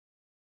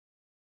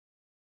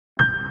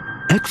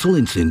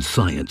Excellence in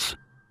science.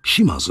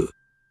 Shimadzu.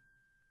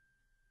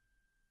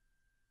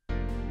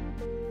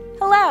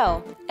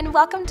 Hello, and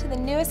welcome to the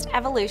newest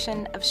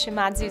evolution of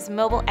Shimadzu's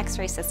mobile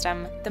X-ray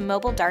system, the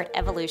MobileDaRt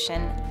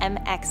Evolution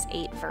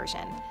MX8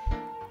 version.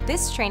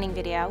 This training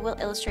video will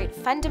illustrate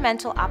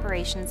fundamental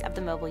operations of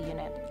the mobile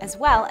unit, as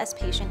well as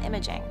patient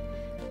imaging.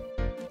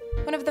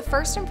 One of the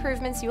first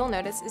improvements you will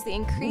notice is the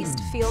increased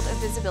field of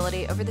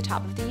visibility over the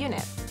top of the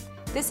unit.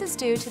 This is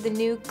due to the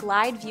new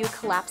Glide View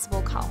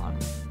collapsible column.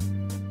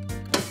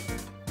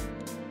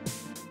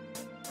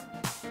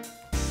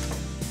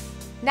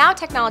 Now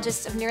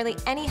technologists of nearly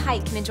any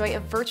height can enjoy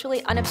a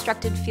virtually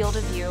unobstructed field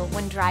of view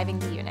when driving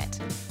the unit.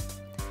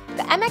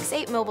 The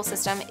MX8 mobile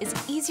system is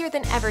easier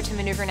than ever to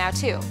maneuver now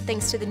too,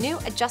 thanks to the new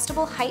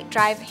adjustable height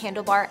drive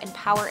handlebar and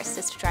power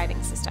assist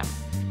driving system.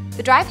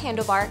 The drive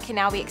handlebar can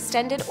now be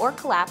extended or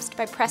collapsed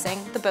by pressing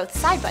the both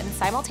side buttons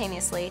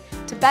simultaneously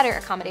to better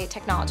accommodate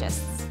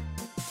technologists.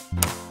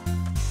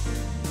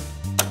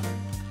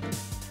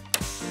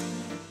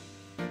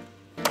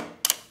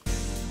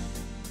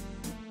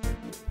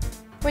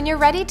 When you're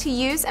ready to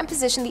use and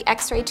position the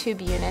X-ray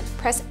tube unit,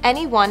 press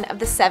any one of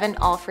the 7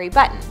 all-free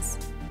buttons.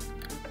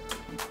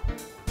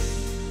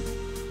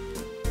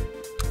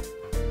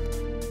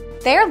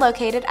 They are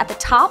located at the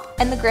top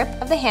and the grip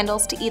of the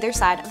handles to either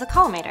side of the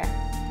collimator,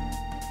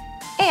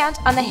 and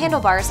on the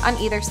handlebars on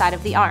either side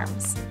of the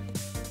arms.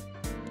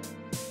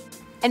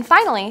 And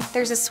finally,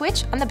 there's a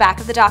switch on the back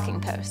of the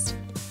docking post.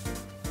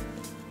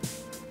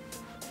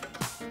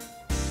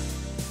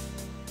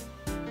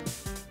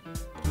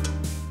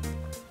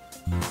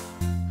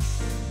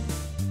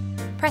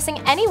 Pressing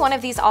any one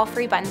of these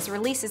all-free buttons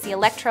releases the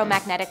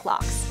electromagnetic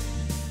locks.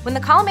 When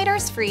the collimator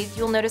is freed,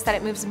 you'll notice that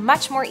it moves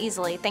much more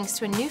easily thanks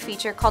to a new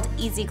feature called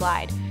Easy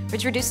Glide,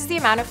 which reduces the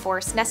amount of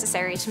force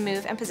necessary to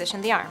move and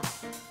position the arm.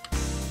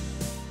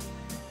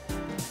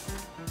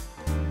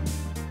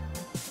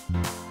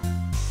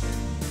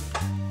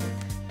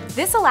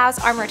 This allows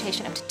arm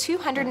rotation up to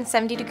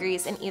 270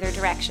 degrees in either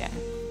direction.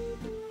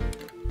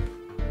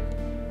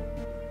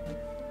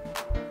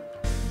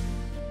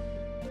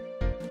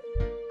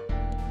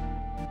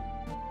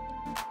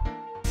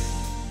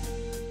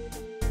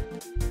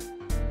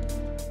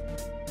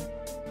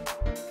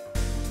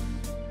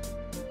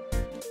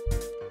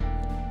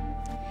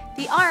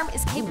 The arm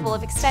is capable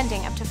of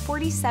extending up to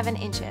 47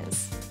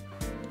 inches.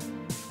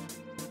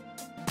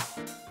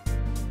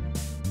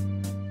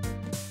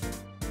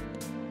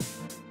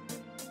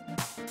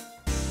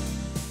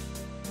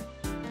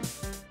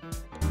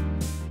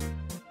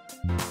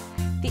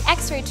 The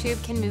X-ray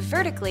tube can move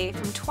vertically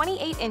from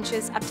 28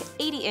 inches up to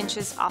 80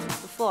 inches off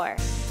of the floor,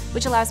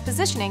 which allows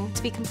positioning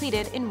to be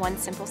completed in one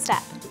simple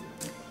step.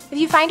 If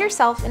you find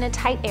yourself in a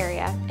tight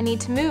area and need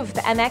to move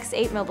the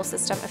MX8 mobile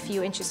system a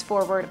few inches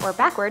forward or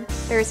backward,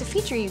 there is a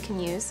feature you can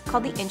use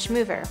called the Inch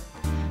Mover.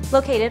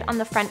 Located on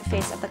the front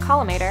face of the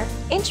collimator,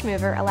 Inch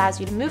Mover allows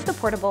you to move the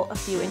portable a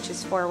few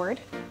inches forward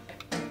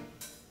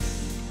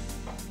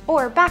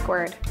or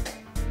backward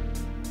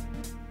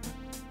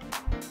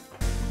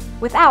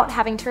without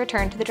having to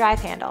return to the drive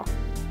handle.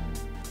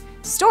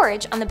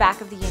 Storage on the back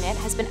of the unit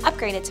has been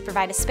upgraded to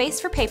provide a space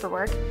for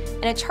paperwork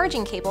and a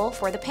charging cable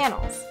for the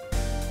panels.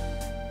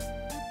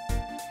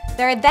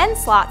 There are then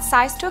slots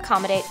sized to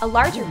accommodate a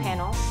larger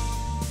panel,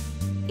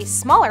 a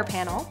smaller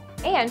panel,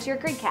 and your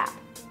grid cap.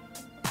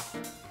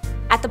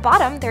 At the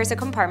bottom, there is a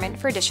compartment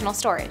for additional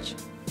storage.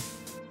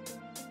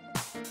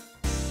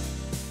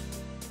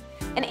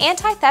 An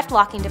anti-theft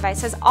locking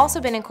device has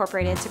also been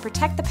incorporated to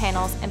protect the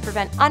panels and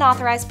prevent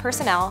unauthorized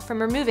personnel from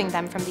removing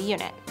them from the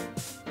unit.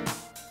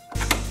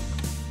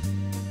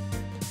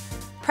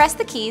 Press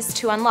the keys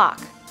to unlock.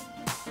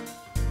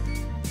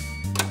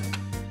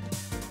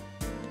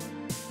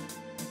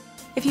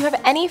 If you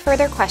have any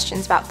further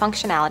questions about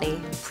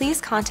functionality,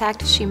 please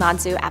contact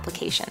Shimadzu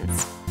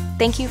Applications.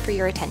 Thank you for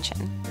your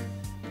attention.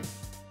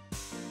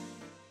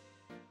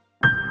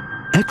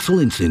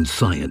 Excellence in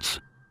science.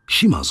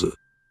 Shimadzu.